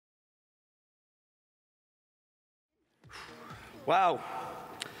Wow.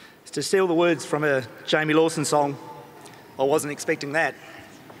 To steal the words from a Jamie Lawson song, I wasn't expecting that.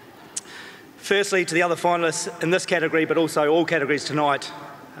 Firstly, to the other finalists in this category, but also all categories tonight,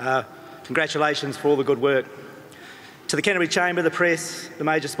 congratulations for all the good work. To the Canterbury Chamber, the press, the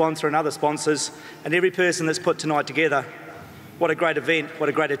major sponsor and other sponsors, and every person that's put tonight together, what a great event, what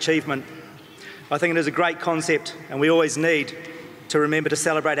a great achievement. I think it is a great concept, and we always need to remember to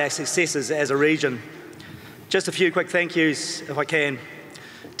celebrate our successes as a region. Just a few quick thank yous, if I can.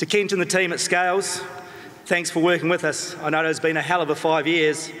 To Kent and the team at Scales, thanks for working with us. I know it's been a hell of a 5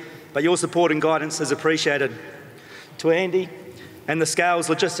 years, but your support and guidance is appreciated. To Andy and the Scales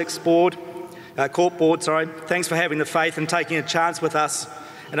Logistics Board, Corp Board, thanks for having the faith and taking a chance with us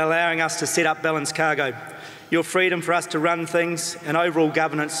and allowing us to set up Balance Cargo. Your freedom for us to run things and overall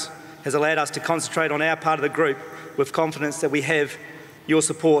governance has allowed us to concentrate on our part of the group with confidence that we have your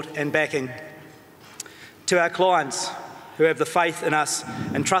support and backing. To our clients who have the faith in us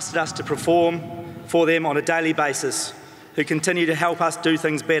and trusted us to perform for them on a daily basis, who continue to help us do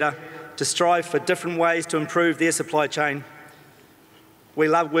things better, to strive for different ways to improve their supply chain. We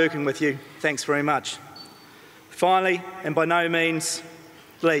love working with you. Thanks very much. Finally, and by no means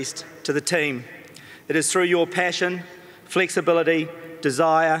least, to the team. It is through your passion, flexibility,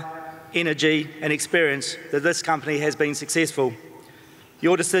 desire, energy and experience that this company has been successful.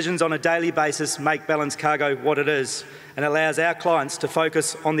 Your decisions on a daily basis make Balance Cargo what it is and allows our clients to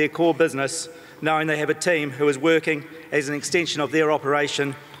focus on their core business, knowing they have a team who is working as an extension of their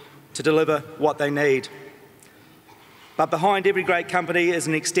operation to deliver what they need. But behind every great company is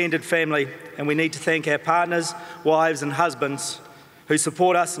an extended family, and we need to thank our partners, wives and husbands who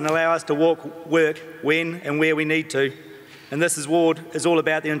support us and allow us to work when and where we need to. And this award is all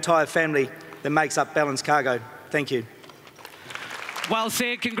about the entire family that makes up Balance Cargo. Thank you. Well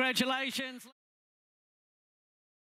said, congratulations.